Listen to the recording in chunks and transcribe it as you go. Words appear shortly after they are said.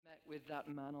with that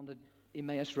man on the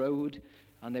Emmaus Road,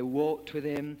 and they walked with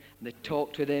him, and they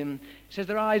talked with him. It says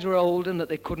their eyes were old and that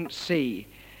they couldn't see.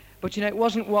 But it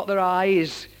wasn't what their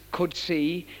eyes could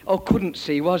see or couldn't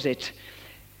see, was it?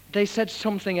 They said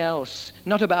something else,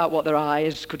 not about what their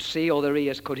eyes could see or their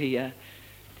ears could hear,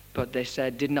 but they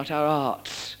said, did not our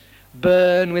hearts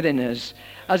burn within us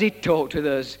as he talked with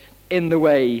us in the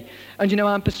way? And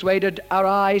I'm persuaded our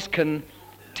eyes can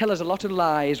tell us a lot of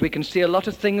lies. We can see a lot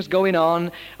of things going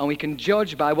on, and we can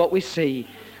judge by what we see.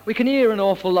 We can hear an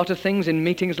awful lot of things in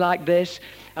meetings like this,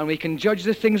 and we can judge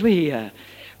the things we hear.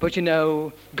 But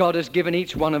God has given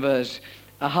each one of us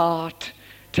a heart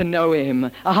to know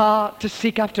him, a heart to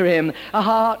seek after him, a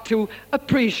heart to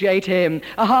appreciate him,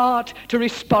 a heart to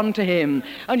respond to him.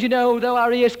 And though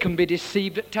our ears can be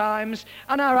deceived at times,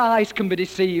 and our eyes can be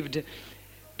deceived,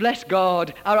 bless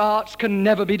God, our hearts can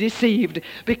never be deceived,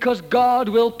 because God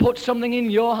will put something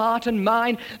in your heart and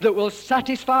mine that will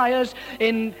satisfy us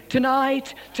in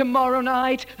tonight, tomorrow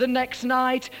night, the next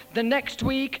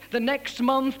week, the next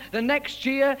month, the next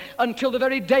year, until the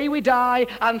very day we die,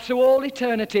 and through all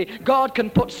eternity. God can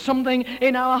put something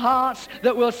in our hearts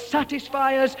that will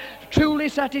satisfy us, truly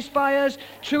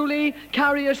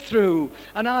carry us through.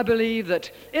 And I believe that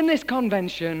in this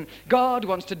convention, God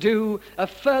wants to do a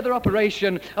further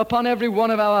operation upon every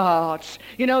one of our hearts.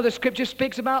 The scripture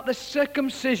speaks about the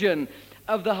circumcision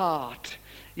of the heart.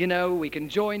 We can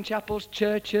join chapels,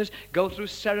 churches, go through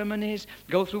ceremonies,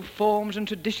 go through forms and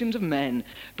traditions of men,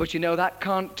 but that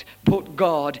can't put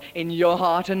God in your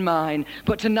heart and mine.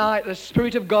 But tonight the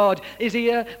Spirit of God is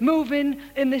here, moving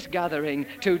in this gathering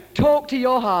to talk to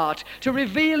your heart, to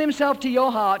reveal himself to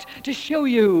your heart, to show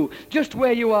you just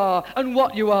where you are and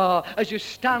what you are as you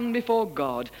stand before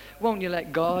God. Won't you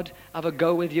let God have a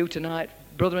go with you tonight?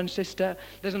 Brother and sister,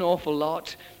 there's an awful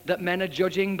lot that men are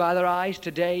judging by their eyes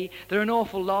today. There are an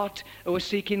awful lot who are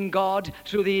seeking God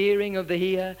through the hearing of the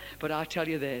ear. But I tell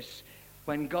you this,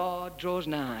 when God draws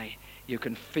nigh, you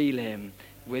can feel him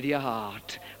with your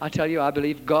heart. I tell you, I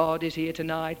believe God is here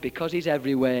tonight because he's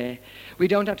everywhere. We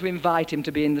don't have to invite him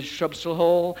to be in the Shrubsall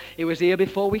Hall. He was here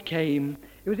before we came.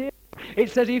 He was here. It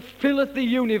says he filleth the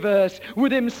universe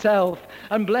with himself.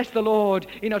 And bless the Lord,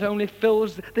 he not only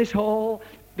fills this hall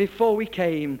before we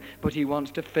came, but he wants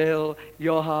to fill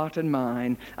your heart and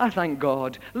mine. I thank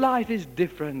God. Life is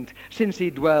different since he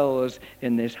dwells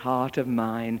in this heart of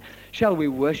mine. Shall we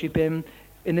worship him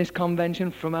in this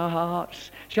convention from our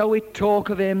hearts? Shall we talk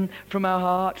of him from our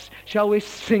hearts? Shall we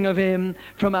sing of him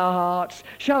from our hearts?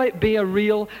 Shall it be a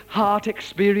real heart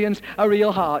experience, a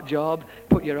real heart job?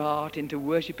 Put your heart into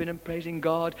worshiping and praising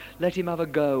God. Let him have a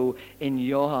go in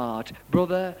your heart.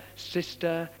 Brother,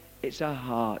 sister, it's a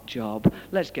heart job.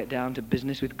 Let's get down to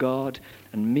business with God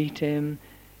and meet him,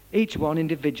 each one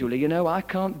individually. I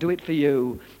can't do it for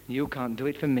you. You can't do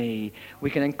it for me.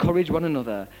 We can encourage one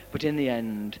another, but in the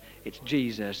end, it's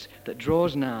Jesus that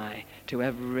draws nigh to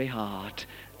every heart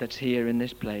that's here in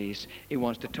this place. He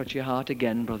wants to touch your heart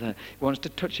again, brother. He wants to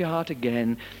touch your heart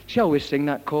again. Shall we sing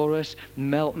that chorus?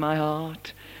 Melt my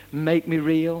heart, make me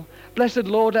real. Blessed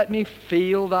Lord, let me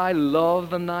feel thy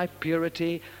love and thy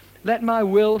purity. Let my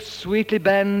will sweetly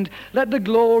bend, let the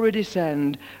glory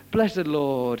descend. Blessed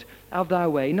Lord, have thy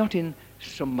way, not in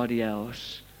somebody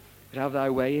else, but have thy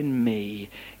way in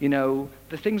me. The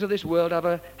things of this world have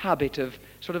a habit of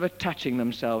sort of attaching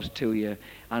themselves to you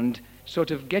and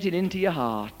sort of getting into your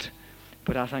heart.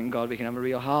 But I thank God we can have a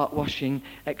real heart-washing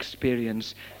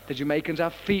experience. The Jamaicans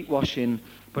have feet-washing,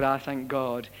 but I thank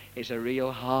God it's a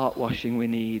real heart-washing we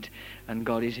need. And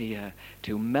God is here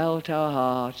to melt our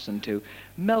hearts and to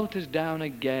melt us down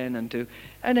again and to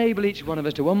enable each one of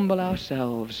us to humble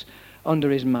ourselves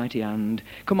under his mighty hand.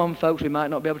 Come on, folks, we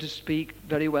might not be able to speak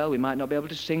very well. We might not be able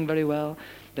to sing very well.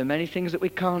 There are many things that we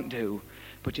can't do.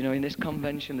 But in this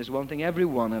convention, there's one thing every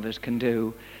one of us can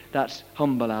do. That's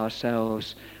humble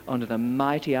ourselves under the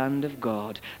mighty hand of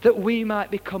God, that we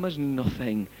might become as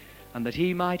nothing, and that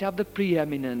he might have the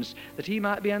preeminence, that he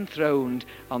might be enthroned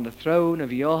on the throne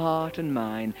of your heart and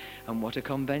mine. And what a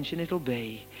convention it'll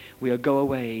be. We'll go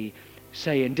away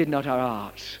saying, did not our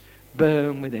hearts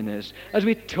burn within us as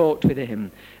we talked with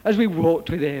him, as we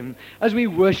walked with him, as we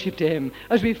worshipped him,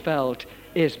 as we felt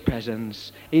his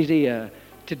presence. He's here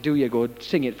to do you good.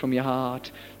 Sing it from your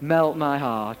heart. Melt my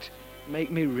heart,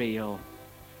 make me real.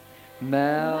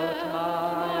 Melt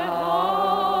my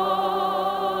heart,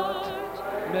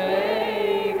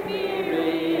 make me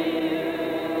real.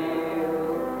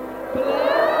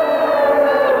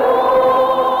 Blessed Lord,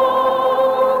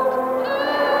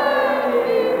 let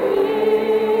me feel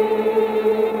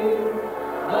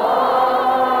thy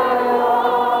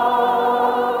love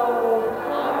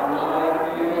and thy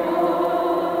pure.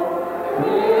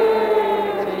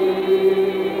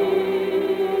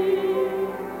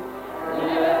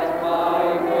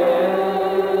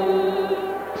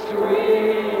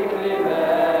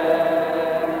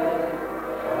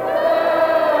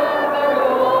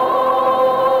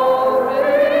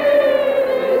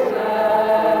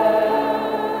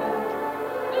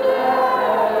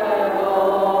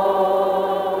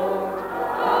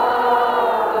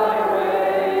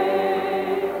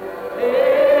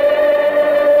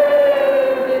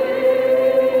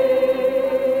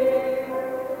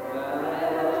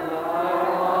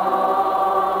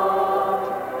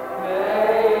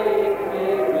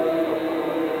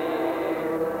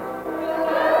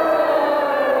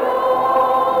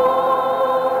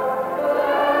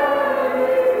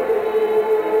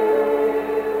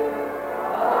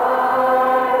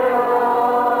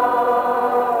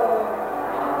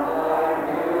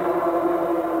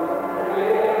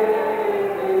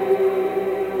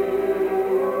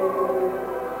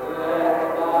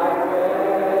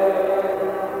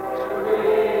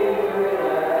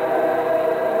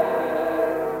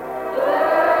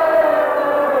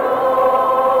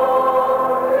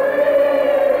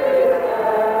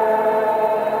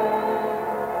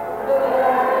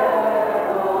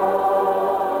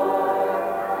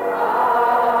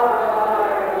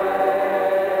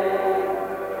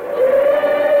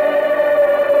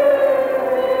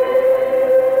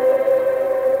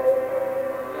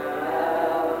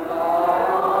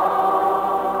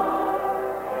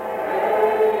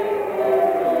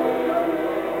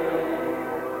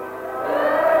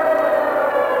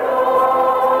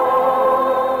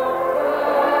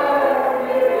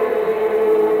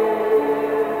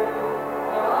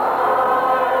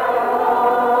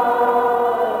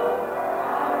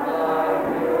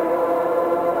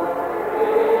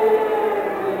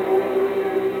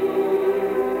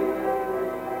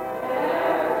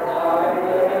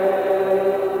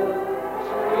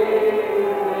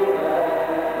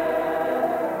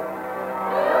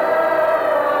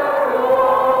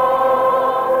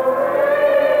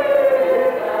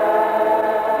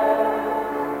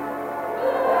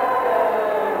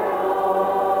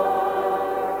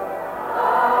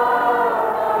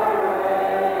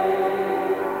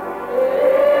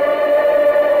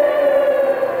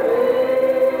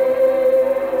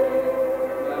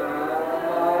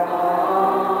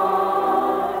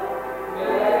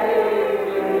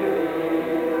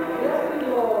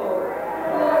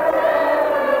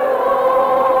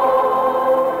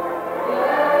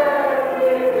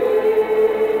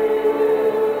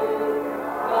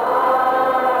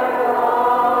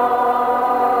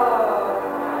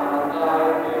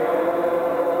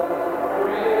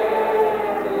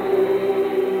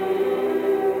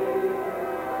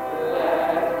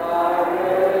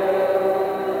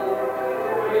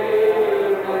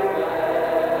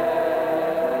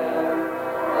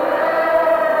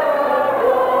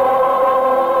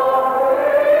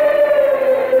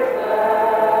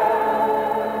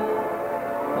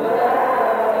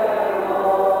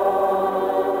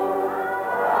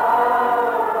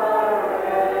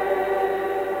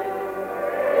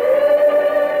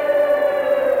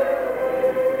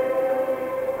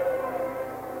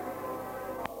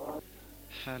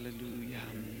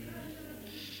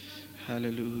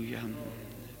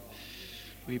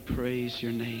 We praise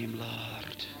your name,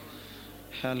 Lord.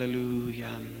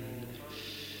 Hallelujah.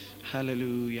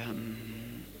 Hallelujah.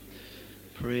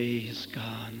 Praise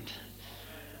God.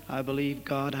 I believe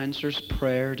God answers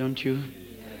prayer, don't you?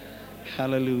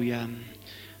 Hallelujah.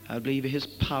 I believe his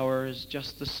power is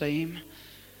just the same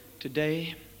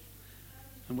today.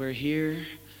 And we're here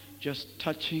just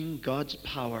touching God's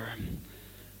power,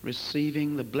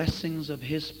 receiving the blessings of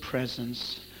his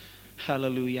presence.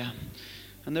 Hallelujah.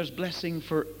 And there's blessing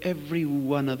for every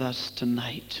one of us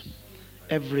tonight.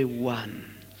 Every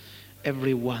one.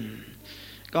 Every one.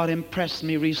 God impressed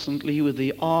me recently with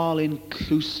the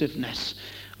all-inclusiveness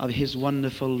of his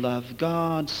wonderful love.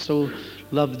 God so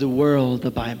loved the world, the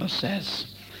Bible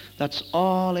says. That's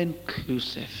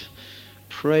all-inclusive.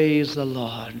 Praise the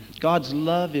Lord. God's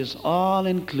love is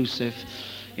all-inclusive.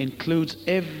 Includes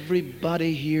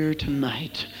everybody here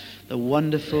tonight. The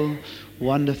wonderful,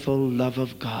 wonderful love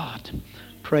of God.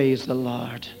 Praise the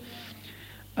Lord.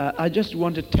 I just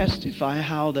want to testify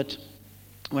how that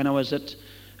when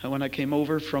I came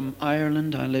over from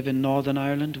Ireland, I live in Northern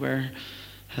Ireland, where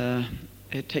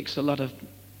it takes a lot of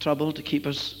trouble to keep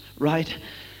us right.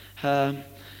 I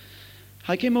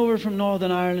came over from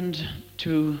Northern Ireland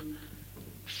to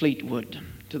Fleetwood,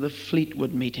 to the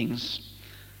Fleetwood meetings.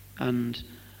 And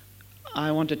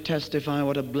I want to testify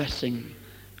what a blessing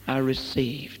I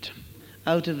received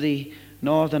out of the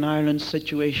Northern Ireland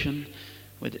situation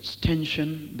with its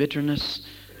tension, bitterness,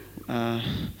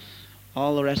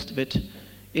 all the rest of it,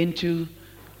 into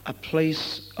a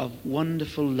place of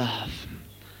wonderful love.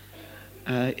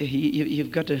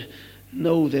 You've got to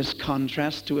know this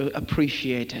contrast to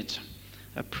appreciate it.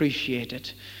 Appreciate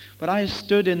it. But I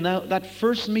stood in that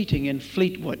first meeting in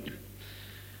Fleetwood,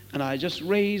 and I just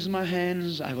raised my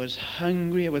hands. I was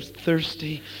hungry. I was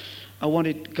thirsty. I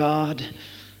wanted God.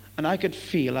 And I could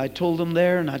feel, I told them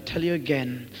there, and I tell you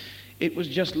again, it was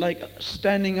just like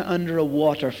standing under a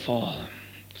waterfall.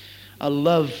 A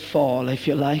love fall, if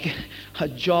you like. A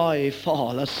joy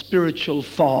fall, a spiritual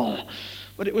fall.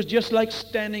 But it was just like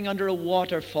standing under a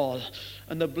waterfall,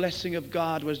 and the blessing of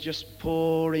God was just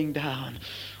pouring down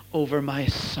over my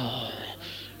soul.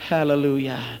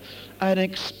 Hallelujah. I had an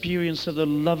experience of the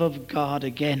love of God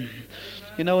again.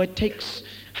 You know, it takes,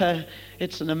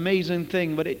 it's an amazing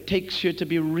thing, but it takes you to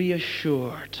be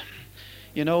reassured.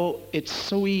 You know, it's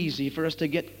so easy for us to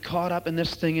get caught up in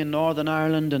this thing in Northern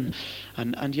Ireland,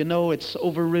 and you know, it's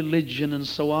over religion and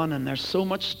so on, and there's so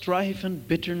much strife and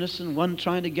bitterness and one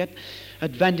trying to get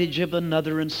advantage of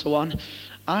another and so on.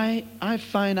 I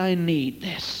find I need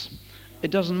this. It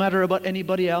doesn't matter about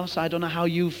anybody else. I don't know how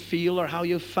you feel or how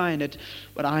you find it,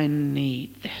 but I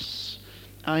need this.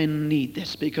 I need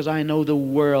this because I know the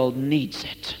world needs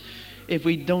it. If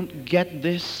we don't get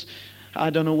this, I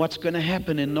don't know what's going to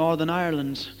happen in Northern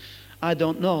Ireland. I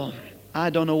don't know. I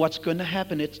don't know what's going to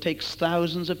happen. It takes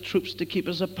thousands of troops to keep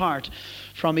us apart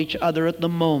from each other at the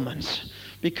moment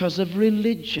because of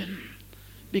religion.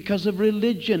 Because of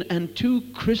religion, and two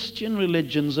Christian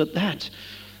religions at that.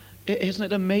 Isn't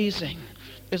it amazing?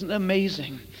 Isn't it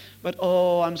amazing? But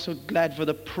oh, I'm so glad for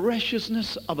the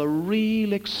preciousness of a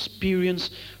real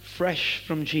experience fresh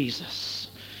from Jesus.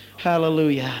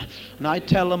 Hallelujah. And I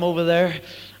tell them over there,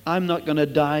 I'm not going to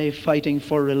die fighting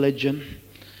for religion.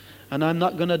 And I'm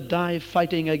not going to die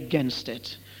fighting against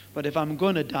it. But if I'm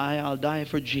going to die, I'll die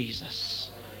for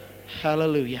Jesus.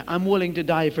 Hallelujah. I'm willing to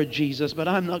die for Jesus, but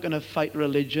I'm not going to fight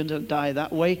religion and die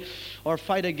that way or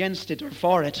fight against it or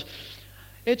for it.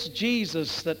 It's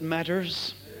Jesus that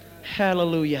matters.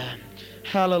 Hallelujah.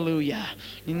 Hallelujah.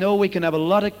 You know, we can have a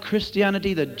lot of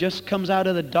Christianity that just comes out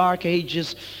of the dark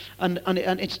ages, and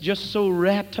it's just so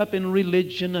wrapped up in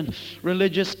religion and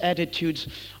religious attitudes.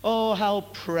 Oh, how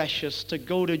precious to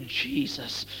go to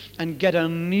Jesus and get a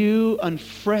new and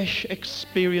fresh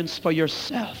experience for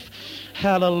yourself.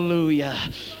 Hallelujah.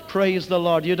 Praise the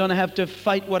Lord. You don't have to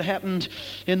fight what happened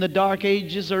in the dark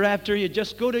ages or after. You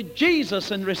just go to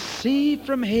Jesus and receive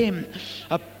from him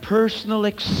a personal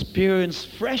experience,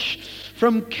 fresh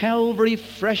from Calvary,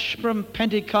 fresh from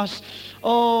Pentecost.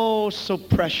 Oh, so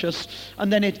precious.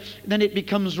 And then it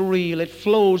becomes real. It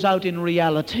flows out in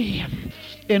reality.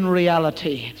 In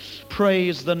reality.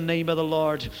 Praise the name of the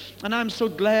Lord. And I'm so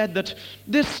glad that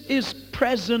this is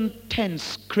present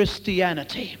tense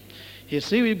Christianity. You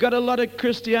see, we've got a lot of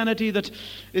Christianity that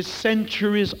is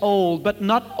centuries old, but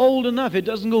not old enough. It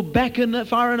doesn't go back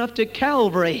far enough to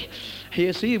Calvary.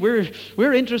 You see,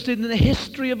 we're interested in the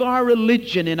history of our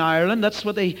religion in Ireland. That's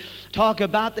what they talk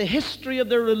about, the history of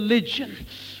their religion.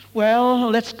 Well,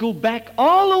 let's go back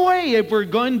all the way, if we're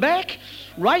going back,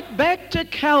 right back to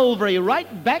Calvary,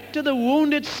 right back to the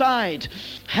wounded side.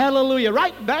 Hallelujah.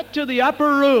 Right back to the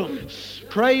upper room.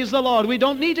 Praise the Lord. We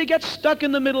don't need to get stuck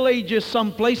in the Middle Ages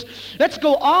someplace. Let's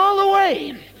go all the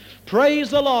way. Praise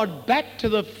the Lord. Back to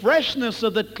the freshness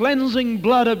of the cleansing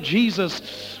blood of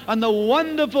Jesus and the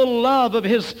wonderful love of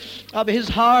His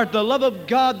heart, the love of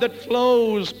God that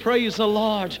flows. Praise the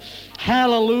Lord.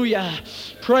 Hallelujah.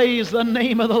 Praise the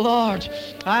name of the Lord.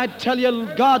 I tell you,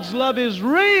 God's love is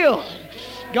real.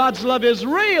 God's love is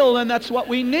real, and that's what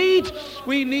we need.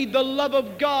 We need the love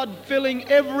of God filling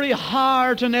every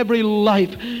heart and every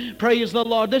life. Praise the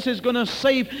Lord. This is going to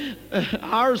save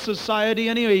our society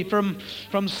anyway from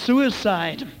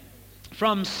suicide,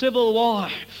 from civil war.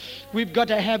 We've got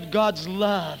to have God's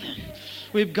love.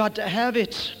 We've got to have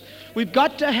it. We've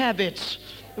got to have it.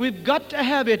 We've got to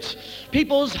have it.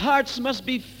 People's hearts must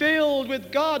be filled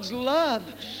with God's love.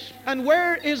 And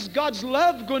where is God's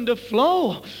love going to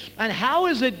flow? And how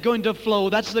is it going to flow?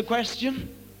 That's the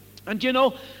question. And you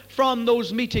know, from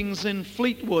those meetings in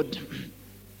Fleetwood,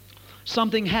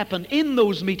 something happened. In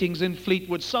those meetings in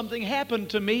Fleetwood, something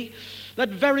happened to me. That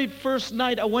very first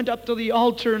night I went up to the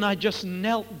altar and I just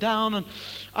knelt down, and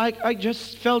I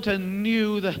just felt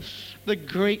anew the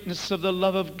greatness of the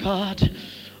love of God.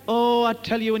 Oh, I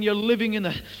tell you, when you're living in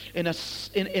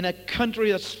a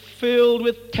country that's filled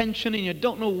with tension and you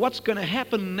don't know what's going to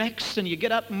happen next, and you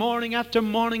get up morning after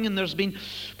morning and there's been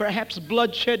perhaps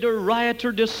bloodshed or riot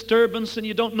or disturbance, and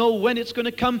you don't know when it's going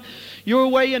to come your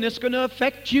way and it's going to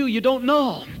affect you. You don't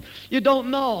know. You don't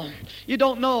know. You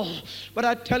don't know. But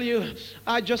I tell you,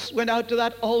 I just went out to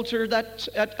that altar that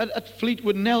at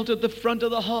Fleetwood, knelt at the front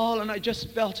of the hall, and I just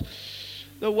felt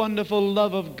the wonderful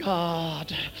love of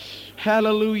God.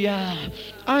 Hallelujah.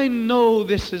 I know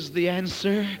this is the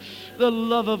answer. The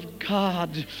love of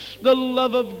God. The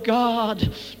love of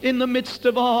God. In the midst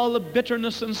of all the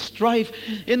bitterness and strife,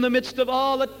 in the midst of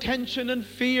all the tension and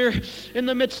fear, in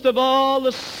the midst of all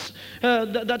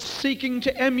that seeking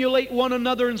to emulate one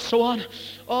another and so on.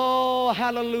 Oh,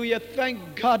 hallelujah.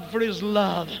 Thank God for His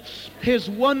love. His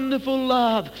wonderful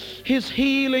love. His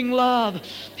healing love.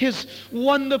 His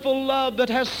wonderful love that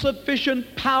has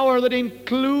sufficient power, that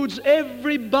includes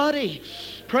everybody.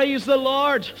 Praise the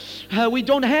Lord. We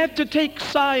don't have to take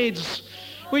sides.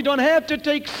 We don't have to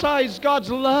take sides. God's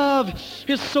love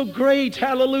is so great,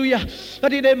 hallelujah,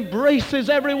 that it embraces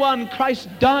everyone. Christ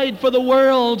died for the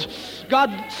world.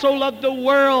 God so loved the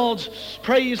world.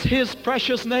 Praise His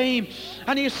precious name.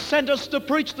 And He sent us to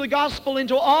preach the gospel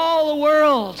into all the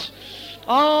world.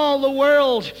 All the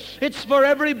world. It's for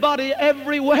everybody,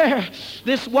 everywhere.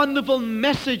 This wonderful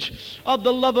message of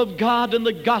the love of God and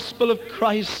the gospel of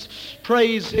Christ.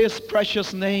 Praise His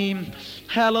precious name.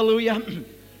 Hallelujah.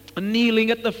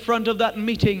 Kneeling at the front of that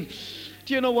meeting,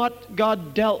 do you know what?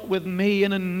 God dealt with me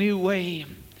in a new way.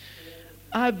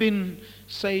 I've been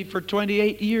saved for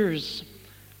 28 years.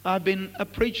 I've been a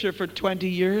preacher for 20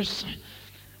 years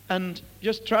and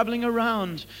just traveling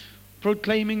around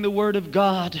proclaiming the Word of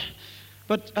God.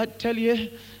 But I tell you,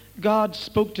 God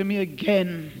spoke to me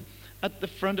again at the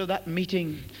front of that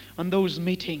meeting, on those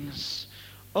meetings.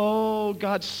 Oh,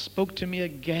 God spoke to me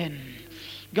again.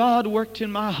 God worked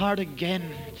in my heart again.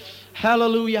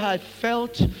 Hallelujah. I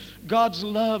felt God's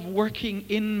love working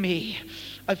in me.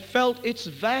 I felt its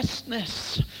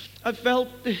vastness. I felt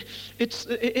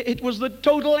it was the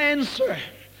total answer.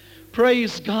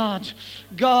 Praise God.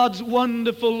 God's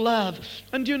wonderful love.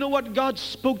 And do you know what God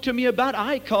spoke to me about?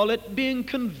 I call it being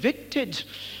convicted.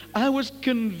 I was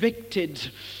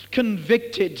convicted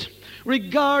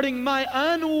regarding my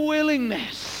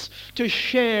unwillingness to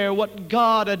share what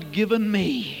God had given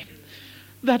me.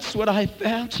 That's what I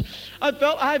felt. I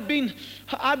felt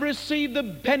I've received the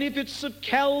benefits of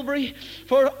Calvary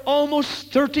for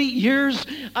almost 30 years.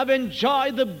 I've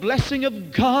enjoyed the blessing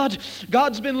of God.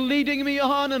 God's been leading me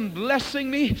on and blessing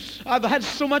me. I've had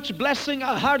so much blessing,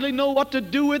 I hardly know what to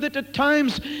do with it at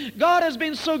times. God has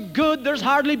been so good. There's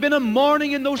hardly been a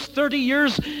morning in those 30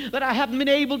 years that I haven't been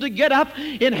able to get up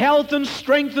in health and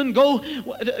strength and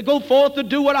go forth to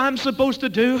do what I'm supposed to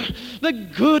do. The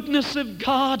goodness of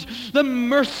God, the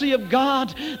mercy of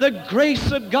God, the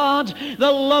grace of God, the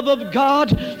love of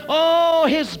God. Oh,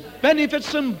 His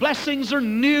benefits and blessings are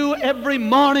new every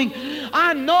morning.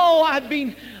 I know I've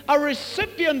been a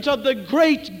recipient of the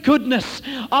great goodness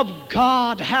of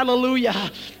God.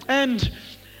 Hallelujah. And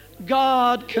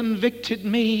God convicted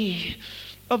me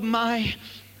of my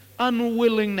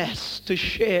unwillingness to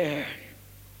share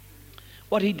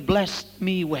what He'd blessed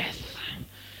me with.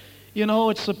 You know,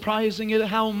 it's surprising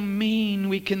how mean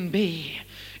we can be,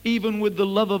 even with the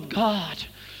love of God.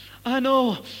 I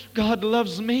know God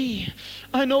loves me.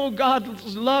 I know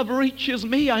God's love reaches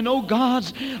me. I know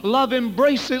God's love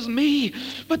embraces me.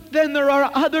 But then there are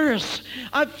others.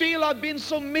 I feel I've been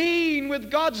so mean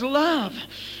with God's love,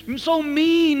 so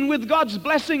mean with God's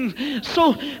blessing,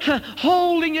 so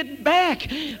holding it back.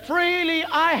 Freely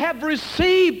I have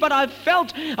received, but I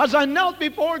felt as I knelt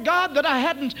before God that I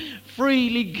hadn't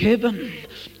freely given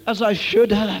as I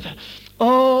should have.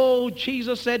 Oh,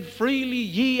 Jesus said, freely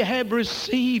ye have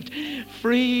received,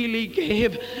 freely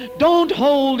give. Don't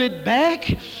hold it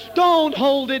back. Don't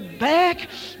hold it back.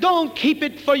 Don't keep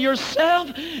it for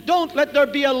yourself. Don't let there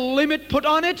be a limit put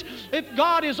on it. If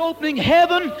God is opening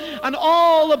heaven and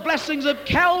all the blessings of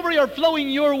Calvary are flowing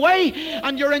your way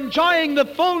and you're enjoying the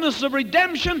fullness of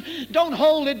redemption, don't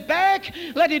hold it back.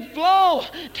 Let it flow.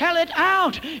 Tell it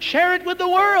out. Share it with the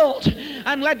world.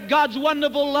 And let God's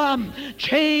wonderful love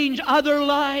change other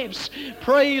lives.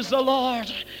 Praise the Lord.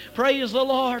 Praise the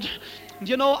Lord.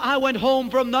 You know, I went home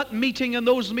from that meeting and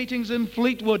those meetings in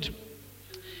Fleetwood,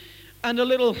 and a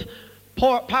little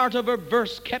part of a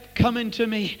verse kept coming to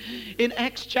me in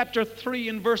Acts chapter 3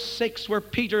 and verse 6, where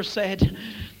Peter said,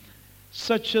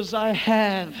 such as I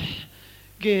have,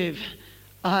 give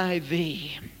I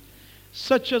thee.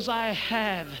 Such as I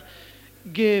have,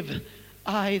 give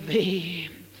I thee.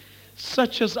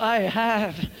 Such as I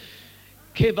have,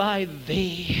 give I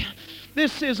thee.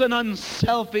 This is an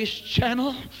unselfish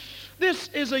channel. This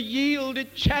is a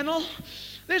yielded channel.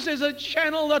 This is a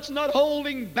channel that's not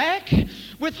holding back,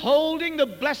 withholding the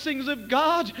blessings of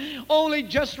God, only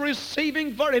just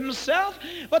receiving for himself.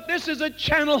 But this is a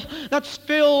channel that's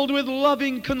filled with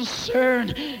loving concern.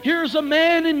 Here's a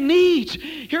man in need.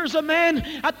 Here's a man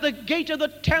at the gate of the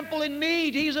temple in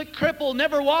need. He's a cripple,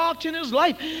 never walked in his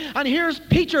life. And here's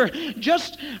Peter,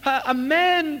 just a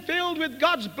man filled with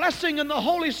God's blessing and the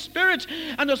Holy Spirit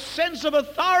and a sense of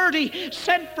authority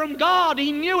sent from God.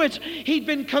 He knew it. He'd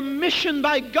been commissioned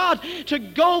by God to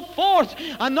go forth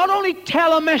and not only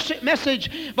tell a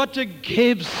message, but to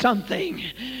give something.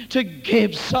 To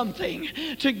give something.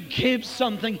 To give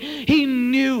something. He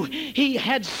knew he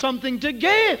had something to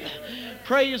give.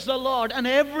 Praise the Lord. And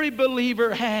every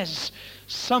believer has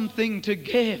something to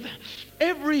give.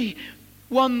 Every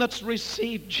one that's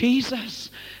received Jesus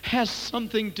has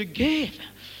something to give.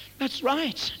 That's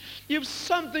right. You've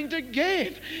something to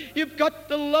give. You've got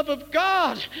the love of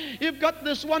God. You've got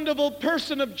this wonderful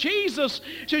person of Jesus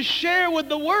to share with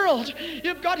the world.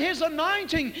 You've got his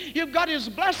anointing. You've got his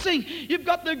blessing. You've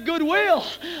got the goodwill.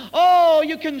 Oh,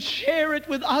 you can share it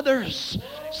with others.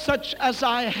 Such as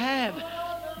I have,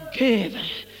 give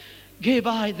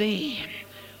I thee.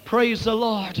 Praise the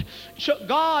Lord.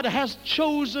 God has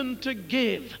chosen to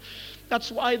give.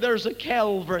 That's why there's a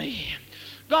Calvary.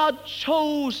 God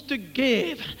chose to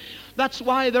give. That's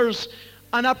why there's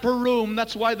an upper room.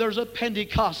 That's why there's a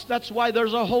Pentecost. That's why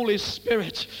there's a Holy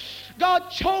Spirit. God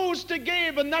chose to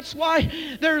give, and that's why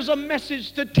there's a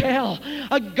message to tell,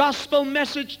 a gospel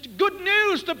message, good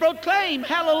news to proclaim.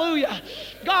 Hallelujah.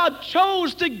 God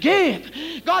chose to give.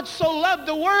 God so loved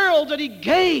the world that he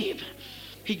gave.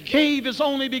 He gave his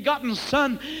only begotten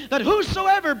Son, that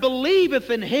whosoever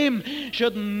believeth in him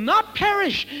should not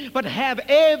perish, but have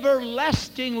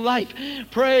everlasting life.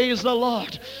 Praise the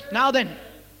Lord. Now then,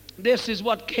 this is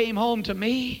what came home to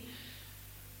me.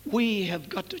 We have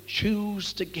got to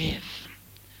choose to give.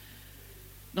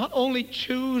 Not only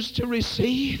choose to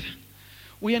receive.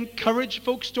 We encourage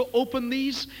folks to open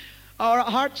our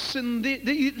hearts in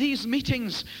these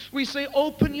meetings. We say,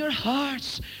 open your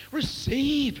hearts,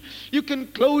 receive. You can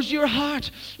close your heart.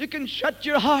 You can shut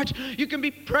your heart. You can be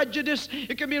prejudiced.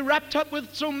 You can be wrapped up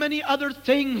with so many other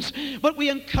things. But we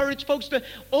encourage folks to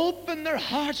open their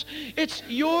hearts. It's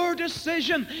your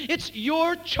decision. It's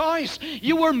your choice.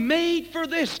 You were made for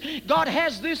this. God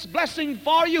has this blessing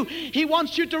for you. He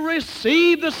wants you to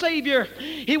receive the Savior.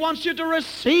 He wants you to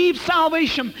receive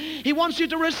salvation. He wants you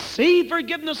to receive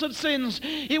forgiveness of sins.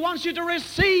 He wants you to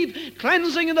receive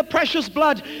cleansing in the precious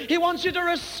blood. He wants you to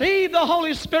receive the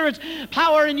Holy Spirit's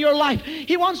power in your life.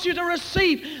 He wants you to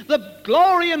receive the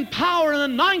glory and power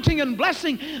and anointing and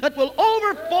blessing that will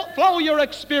overflow your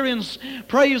experience.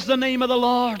 Praise the name of the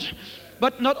Lord.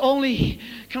 But not only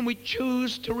can we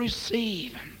choose to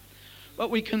receive, but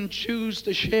we can choose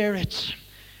to share it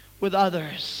with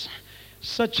others.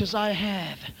 Such as I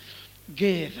have,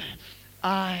 give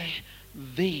I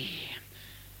thee.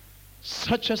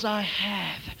 Such as I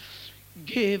have,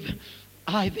 give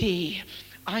I thee.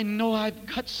 I know I've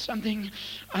got something.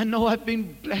 I know I've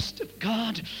been blessed of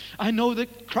God. I know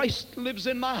that Christ lives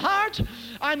in my heart.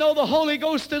 I know the Holy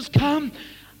Ghost has come.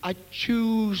 I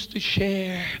choose to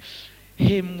share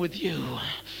him with you.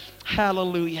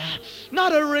 Hallelujah.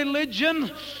 Not a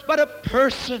religion, but a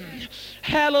person.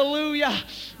 Hallelujah.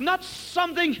 Not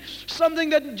something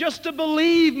that just to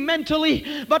believe mentally,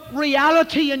 but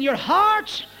reality in your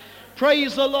heart.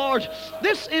 Praise the Lord.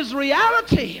 This is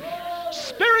reality.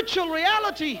 Spiritual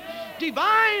reality.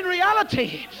 Divine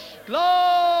reality.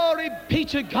 Glory be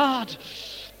to God.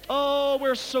 Oh,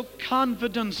 we're so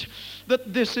confident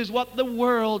that this is what the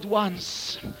world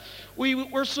wants.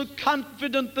 We're so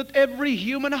confident that every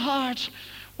human heart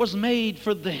was made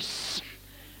for this.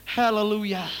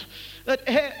 Hallelujah. That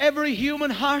every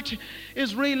human heart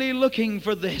is really looking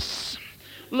for this.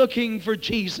 Looking for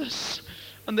Jesus.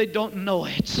 And they don't know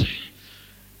it.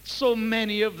 So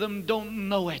many of them don't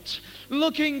know it.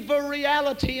 Looking for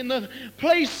reality in the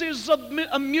places of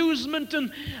amusement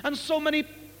and so many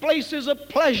places of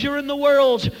pleasure in the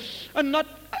world, and not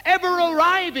ever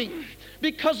arriving,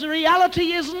 because the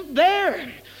reality isn't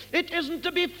there. It isn't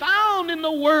to be found in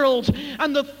the world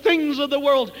and the things of the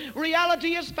world.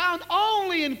 Reality is found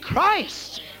only in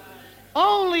Christ.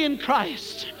 Only in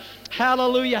Christ.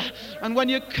 Hallelujah. And when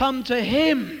you come to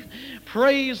Him,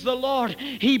 praise the Lord,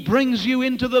 He brings you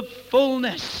into the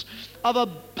fullness of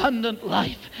abundant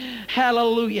life.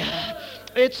 Hallelujah.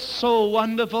 It's so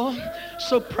wonderful,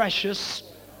 so precious.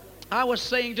 I was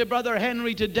saying to Brother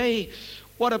Henry today,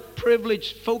 what a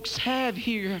privilege folks have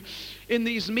here in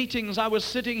these meetings. I was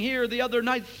sitting here the other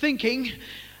night thinking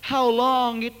how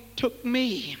long it took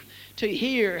me to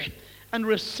hear and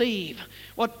receive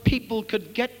what people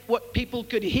could get, what people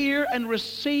could hear and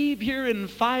receive here in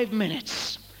 5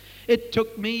 minutes. It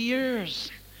took me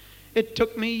years. It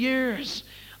took me years.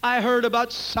 I heard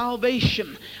about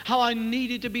salvation, how I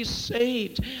needed to be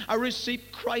saved. I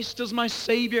received Christ as my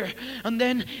Savior. And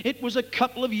then it was a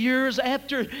couple of years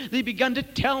after they began to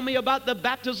tell me about the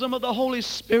baptism of the Holy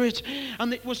Spirit.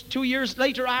 And it was 2 years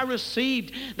later I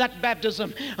received that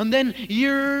baptism. And then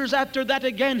years after that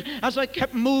again, as I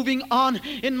kept moving on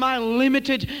in my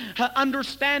limited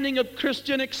understanding of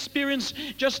Christian experience,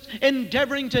 just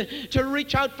endeavoring to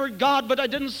reach out for God, but I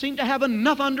didn't seem to have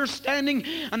enough understanding.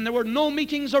 And there were no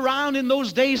meetings around in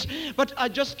those days, but I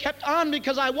just kept on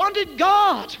because I wanted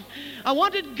God. I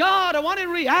wanted God. I wanted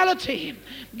reality.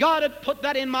 God had put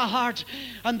that in my heart.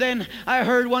 And then I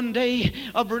heard one day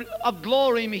of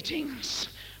glory meetings.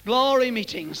 Glory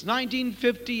meetings.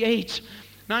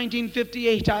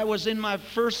 1958, I was in my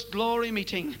first glory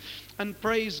meeting. And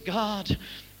praise God,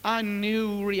 I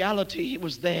knew reality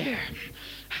was there.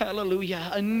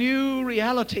 Hallelujah. I knew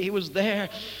reality was there.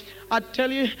 I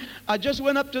tell you, I just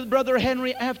went up to Brother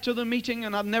Henry after the meeting,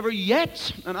 and I've never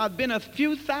yet, and I've been a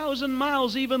few thousand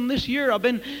miles even this year. I've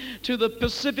been to the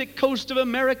Pacific coast of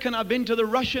America, and I've been to the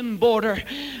Russian border,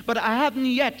 but I haven't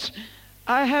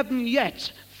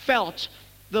yet felt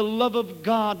the love of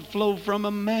God flow from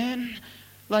a man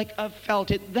like I felt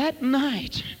it that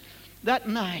night,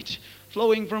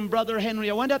 flowing from Brother Henry.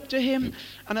 I went up to him,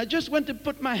 and I just went to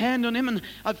put my hand on him, and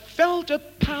I felt a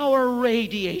power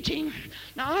radiating.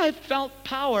 Now, I felt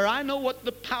power. I know what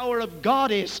the power of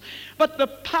God is. But the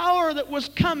power that was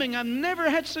coming, I've never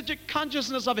had such a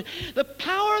consciousness of it. The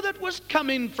power that was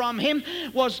coming from him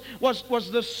was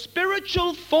the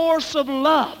spiritual force of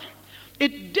love.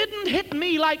 It didn't hit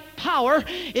me like power.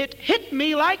 It hit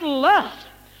me like love.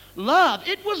 Love.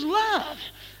 It was love.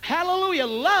 Hallelujah.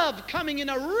 Love coming in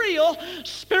a real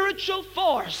spiritual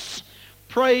force.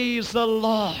 Praise the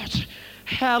Lord.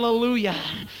 Hallelujah.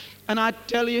 And I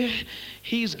tell you,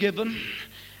 He's given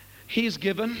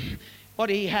what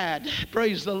He had.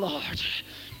 Praise the Lord.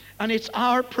 And it's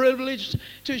our privilege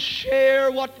to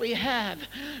share what we have,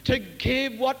 to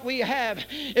give what we have.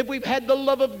 If we've had the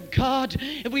love of God,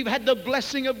 if we've had the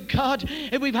blessing of God,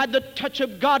 if we've had the touch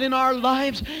of God in our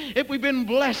lives, if we've been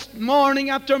blessed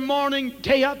morning after morning,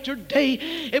 day after day,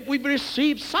 if we've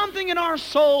received something in our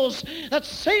souls that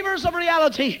savors of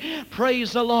reality,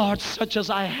 praise the Lord, such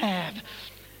as I have,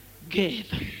 give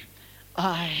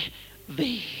I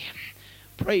thee.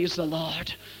 Praise the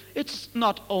Lord. It's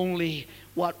not only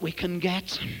what we can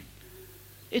get.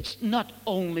 It's not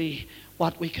only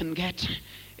what we can get.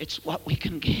 It's what we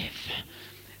can give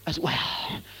as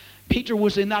well. Peter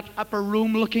was in that upper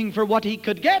room looking for what he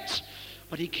could get,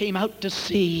 but he came out to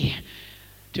see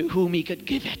to whom he could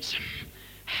give it.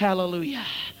 Hallelujah.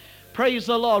 Praise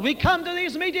the Lord. We come to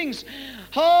these meetings.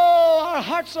 Oh, our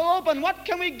hearts are open. What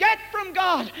can we get from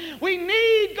God? We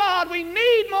need God. We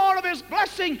need more of His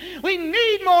blessing. We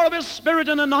need more of His Spirit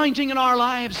and anointing in our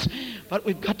lives. But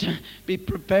we've got to be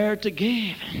prepared to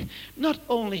give. Not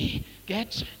only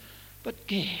get, but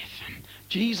give.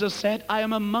 Jesus said, I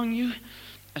am among you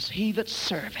as he that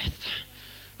serveth.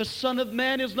 The Son of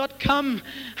Man is not come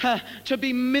to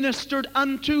be ministered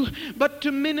unto, but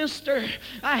to minister.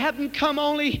 I haven't come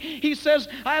only, he says,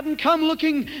 I haven't come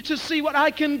looking to see what I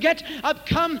can get. I've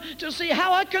come to see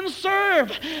how I can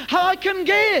serve, how I can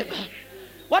give.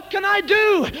 What can I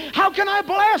do? How can I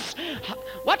bless?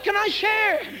 What can I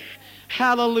share?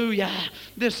 Hallelujah.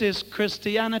 This is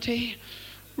Christianity,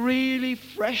 really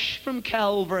fresh from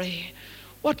Calvary.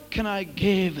 What can I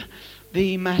give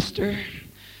thee, Master?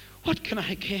 What can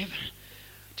I give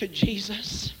to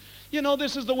Jesus? You know,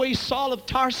 this is the way Saul of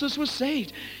Tarsus was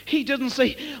saved. He didn't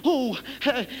say, oh,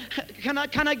 can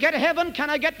I get heaven?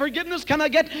 Can I get forgiveness? Can I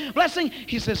get blessing?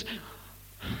 He says,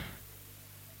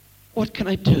 what can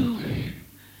I do?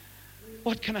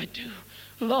 What can I do?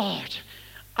 Lord,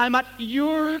 I'm at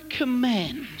your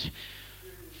command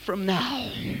from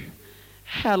now.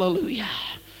 Hallelujah.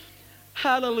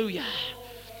 Hallelujah.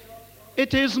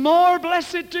 It is more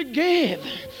blessed to give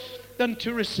than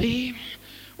to receive.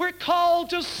 We're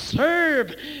called to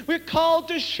serve. We're called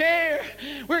to share.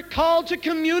 We're called to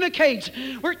communicate.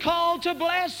 We're called to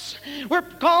bless. We're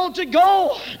called to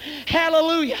go.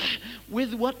 Hallelujah.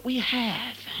 With what we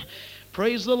have.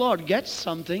 Praise the Lord. Get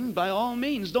something by all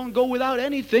means. Don't go without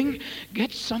anything.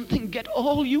 Get something. Get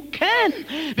all you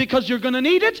can, because you're going to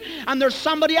need it. And there's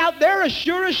somebody out there, as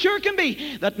sure can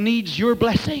be, that needs your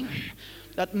blessing.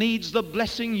 That needs the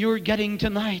blessing you're getting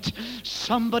tonight.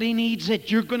 Somebody needs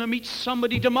it. You're going to meet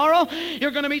somebody tomorrow.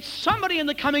 You're going to meet somebody in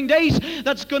the coming days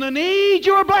that's going to need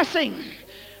your blessing.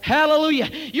 Hallelujah.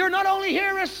 You're not only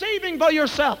here receiving by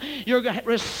yourself. You're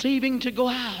receiving to go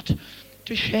out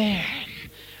to share.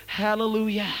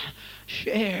 Hallelujah.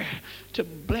 Share to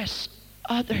bless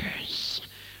others.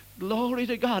 Glory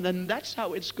to God. And that's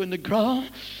how it's going to grow.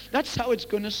 That's how it's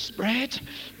going to spread.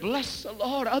 Bless the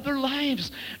Lord. Other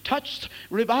lives touched,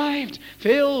 revived,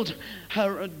 filled,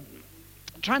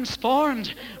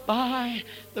 transformed by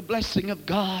the blessing of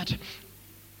God.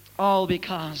 All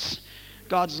because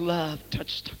God's love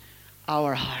touched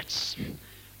our hearts.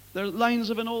 The lines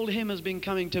of an old hymn has been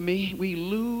coming to me. We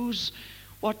lose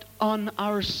what on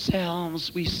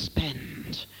ourselves we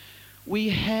spend. We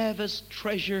have as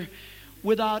treasure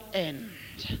without end,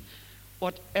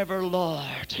 whatever,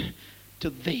 Lord, to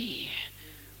thee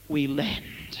we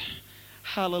lend.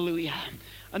 Hallelujah.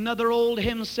 Another old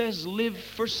hymn says, live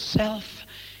for self,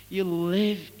 you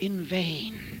live in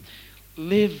vain.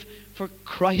 Live for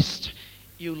Christ,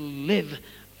 you live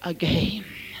again.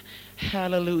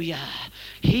 Hallelujah.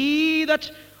 He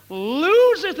that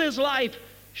loseth his life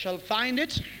shall find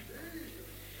it.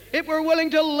 If we're willing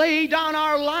to lay down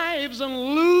our lives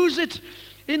and lose it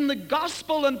in the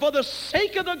gospel, and for the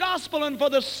sake of the gospel, and for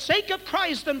the sake of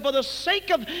Christ, and for the sake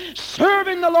of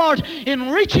serving the Lord in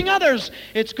reaching others,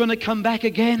 it's going to come back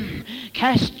again.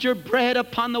 Cast your bread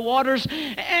upon the waters,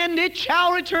 and it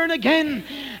shall return again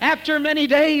after many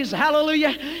days.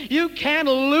 Hallelujah. You can't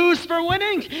lose for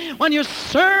winning when you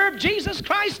serve Jesus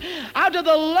Christ out of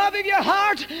the love of your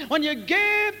heart, when you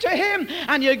give to Him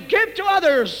and you give to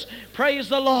others. Praise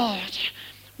the Lord.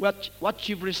 What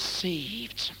you've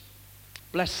received.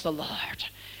 Bless the Lord.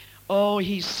 Oh,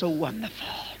 He's so wonderful.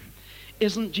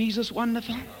 Isn't Jesus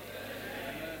wonderful?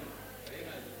 Amen.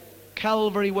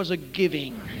 Calvary was a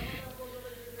giving.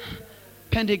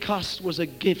 Pentecost was a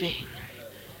giving.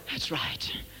 That's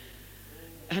right.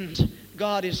 And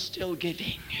God is still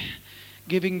giving.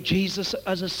 Giving Jesus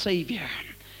as a Savior.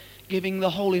 Giving the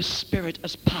Holy Spirit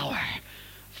as power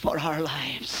for our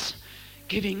lives.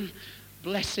 Giving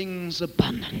blessings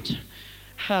abundant.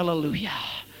 Hallelujah.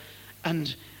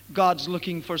 And God's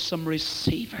looking for some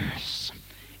receivers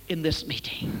in this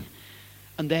meeting.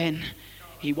 And then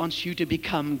He wants you to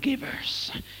become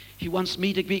givers. He wants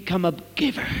me to become a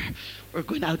giver. We're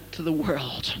going out to the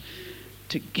world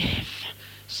to give.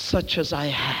 Such as I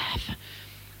have,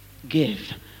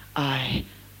 give I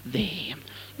thee.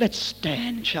 Let's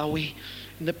stand, shall we,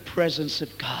 in the presence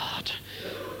of God.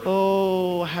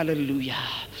 Oh, hallelujah.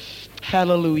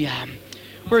 Hallelujah.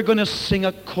 We're going to sing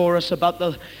a chorus about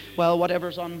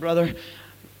whatever's on Brother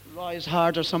Roy's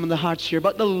heart, or some of the hearts here,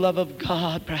 but the love of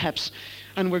God, perhaps.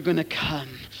 And we're going to come.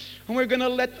 And we're going to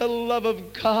let the love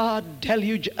of God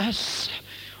deluge us.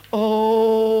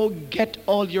 Oh, get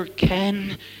all you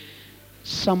can.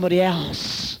 Somebody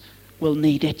else will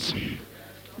need it.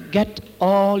 Get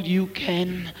all you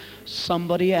can.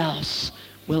 Somebody else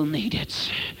will need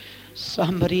it.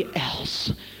 Somebody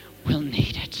else will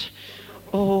need it.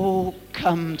 Oh,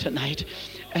 come tonight.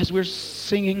 As we're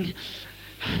singing,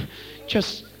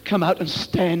 just come out and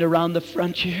stand around the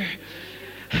front here.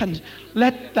 And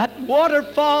let that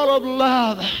waterfall of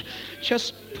love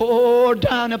just pour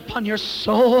down upon your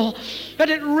soul, that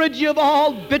it rid you of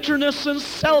all bitterness and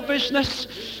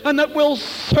selfishness, and that we'll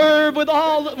serve with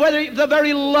all the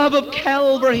very love of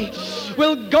Calvary.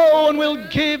 We'll go and we'll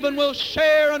give and we'll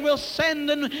share and we'll send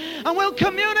and we'll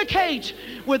communicate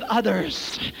with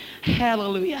others.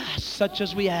 Hallelujah. Such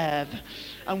as we have.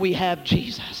 And we have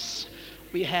Jesus.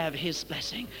 We have His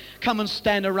blessing. Come and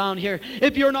stand around here.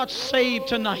 If you're not saved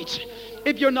tonight,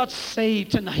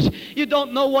 you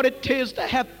don't know what it is to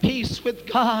have peace with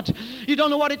God. You don't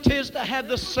know what it is to have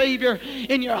the Savior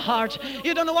in your heart.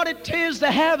 You don't know what it is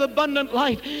to have abundant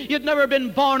life. You've never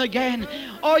been born again.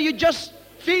 Or you just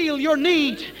feel your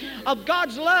need of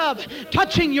God's love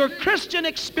touching your Christian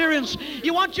experience.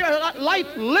 You want your life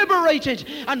liberated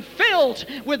and filled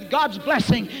with God's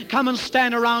blessing. Come and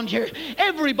stand around here.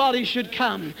 Everybody should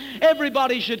come.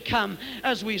 Everybody should come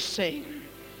as we sing.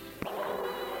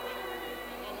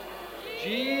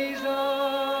 Jesus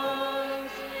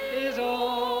is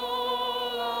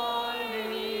all I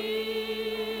need.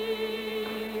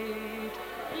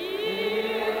 He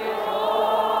is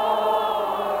all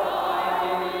I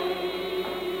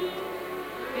need.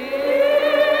 He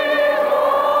is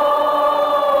all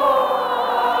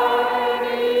I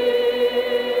need.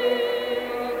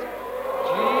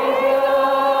 Jesus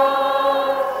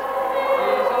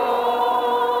is all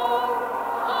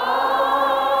I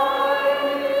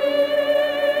need.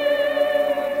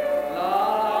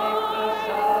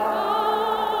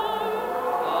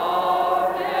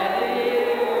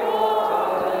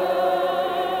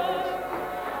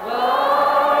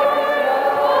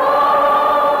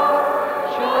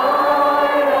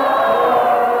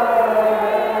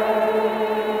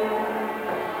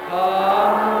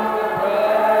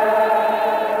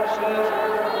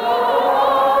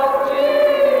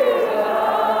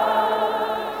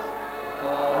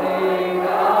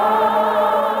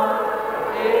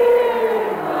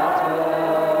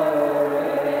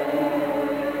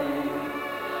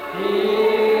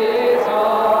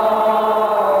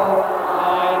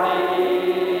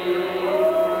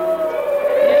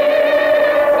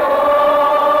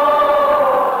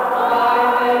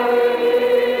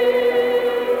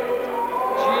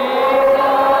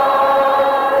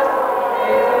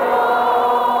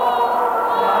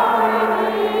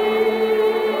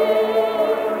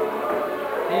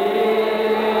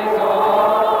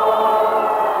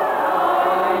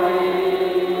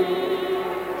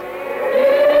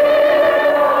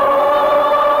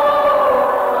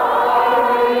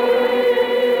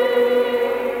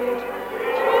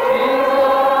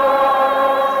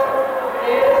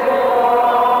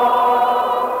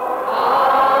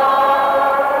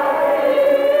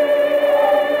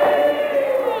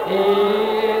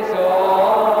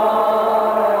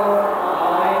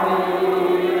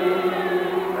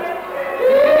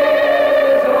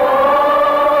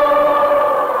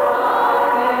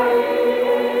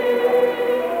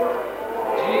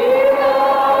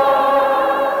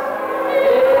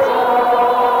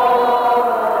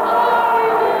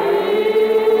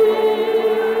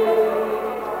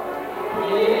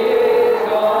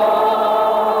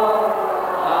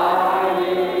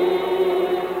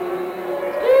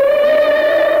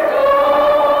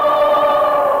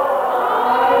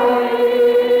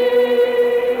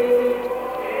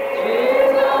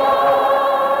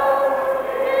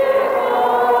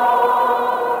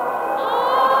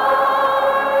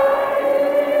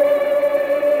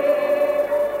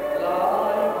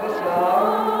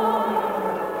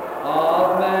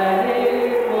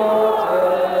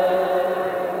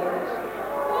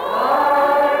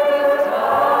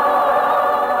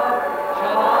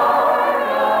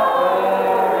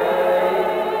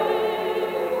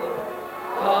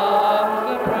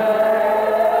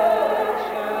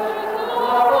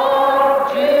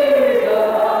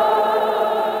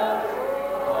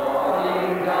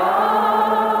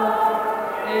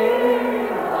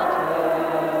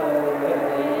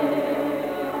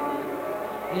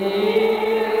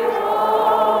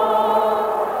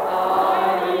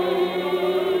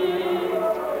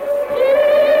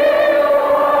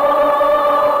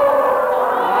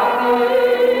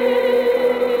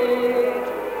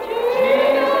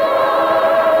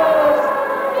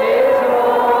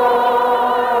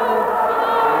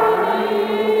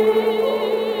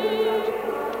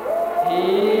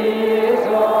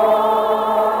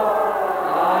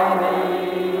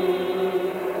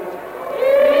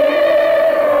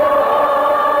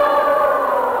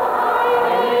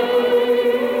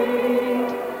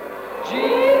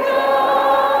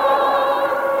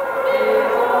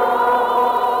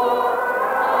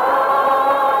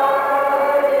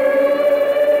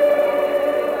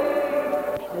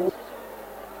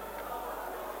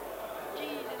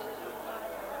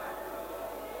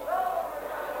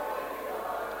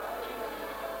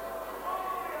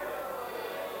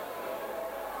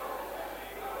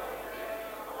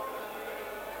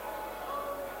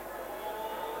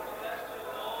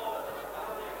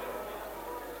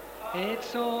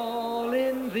 It's all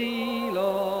in thee,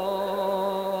 Lord.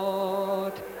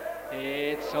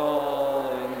 It's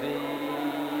all in thee.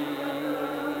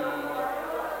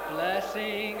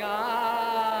 Blessing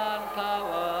and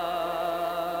power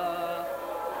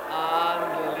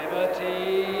and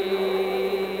liberty.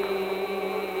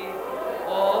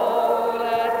 Oh,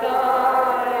 let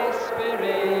thy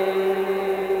spirit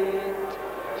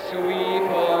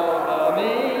sweep over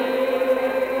me.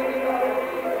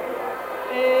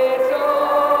 It's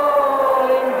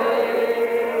all in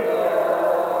thee,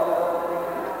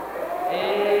 Lord.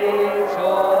 It's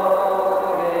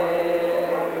all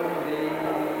in thee.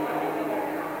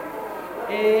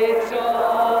 It's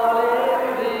all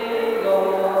in thee,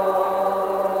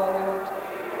 Lord.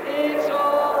 It's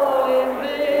all in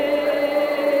thee.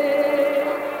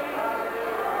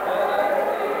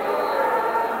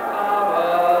 Power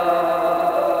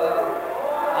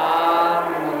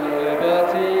and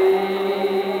liberty.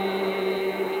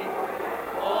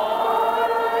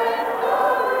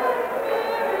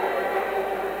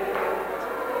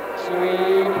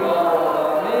 Sweet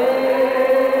Lord,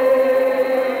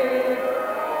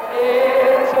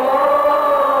 it's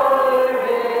all in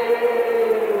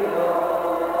thee,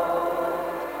 Lord.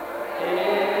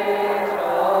 It's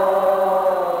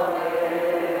all in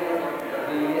thee.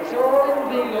 It's all in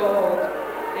thee, Lord.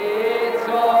 It's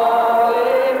all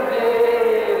in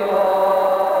thee,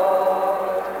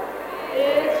 Lord.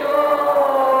 It's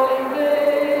all in thee.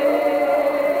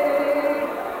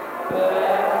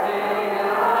 Blessing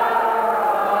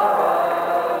and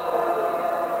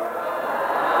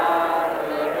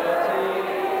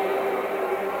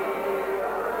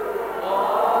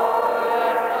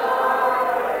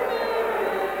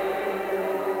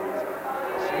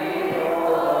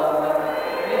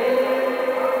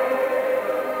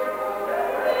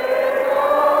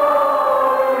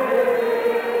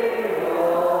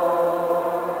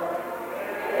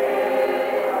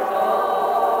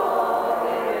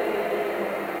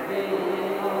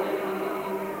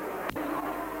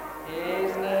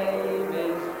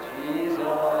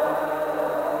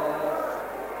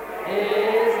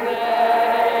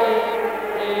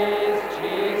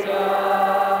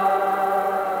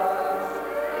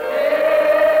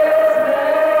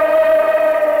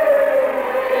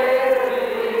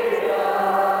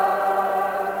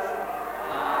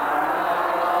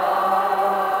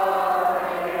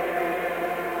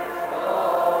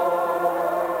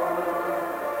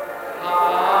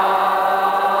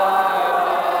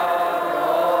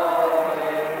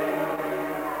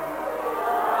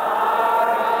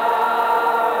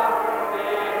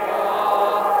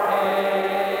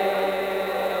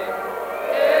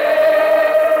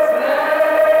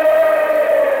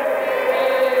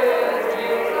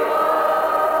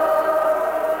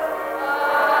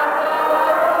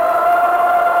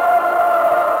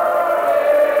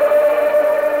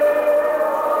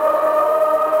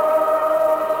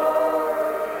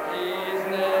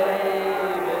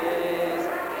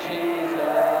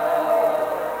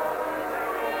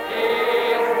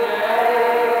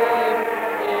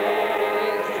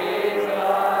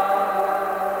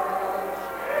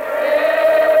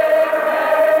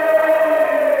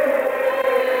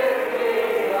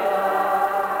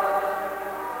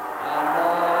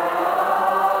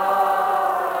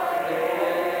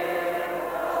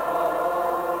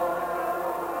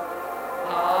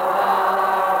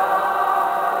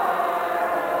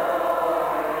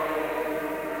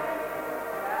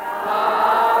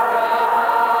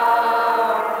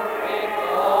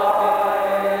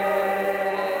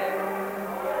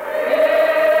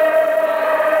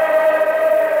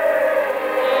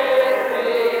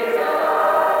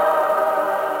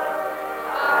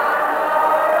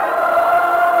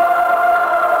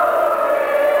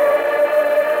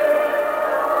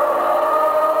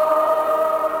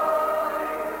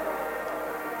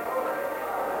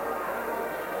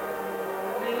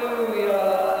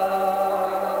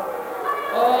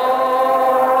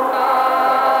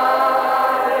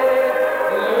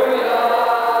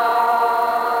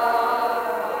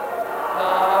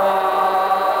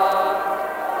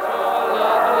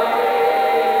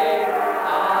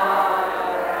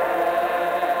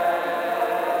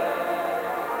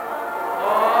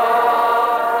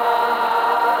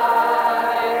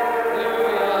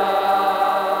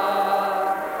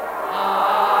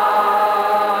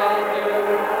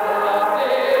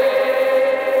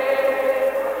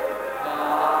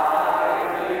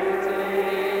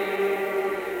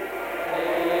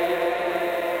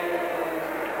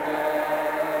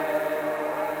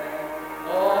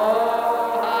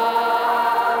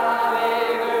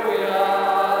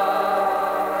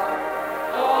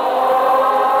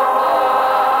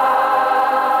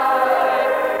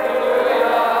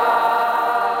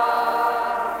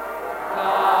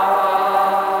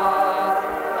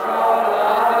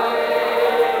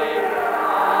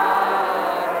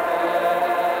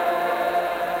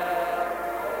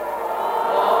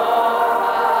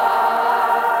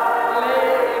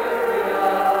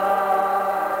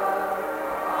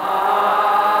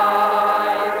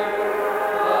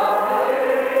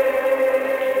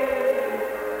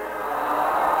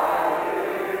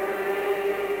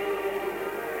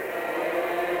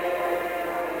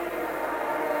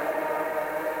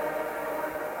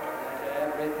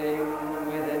everything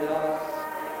within us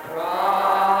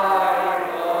cry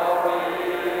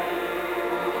glory.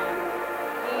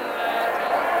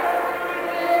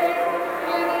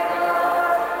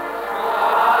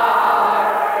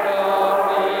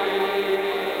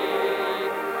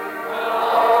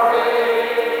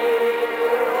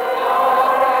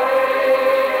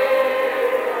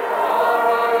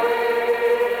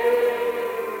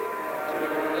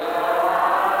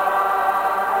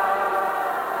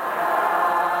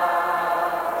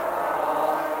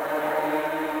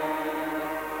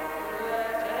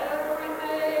 Let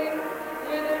everything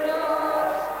within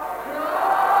us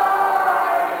cry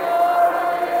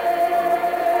glory.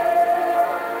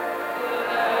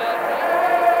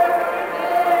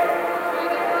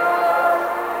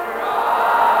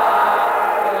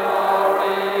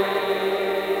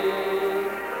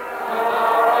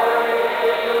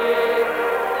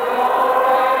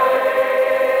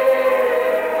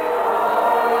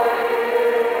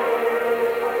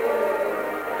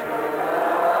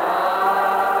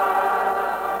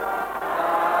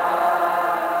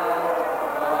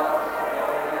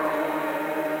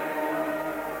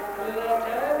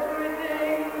 Let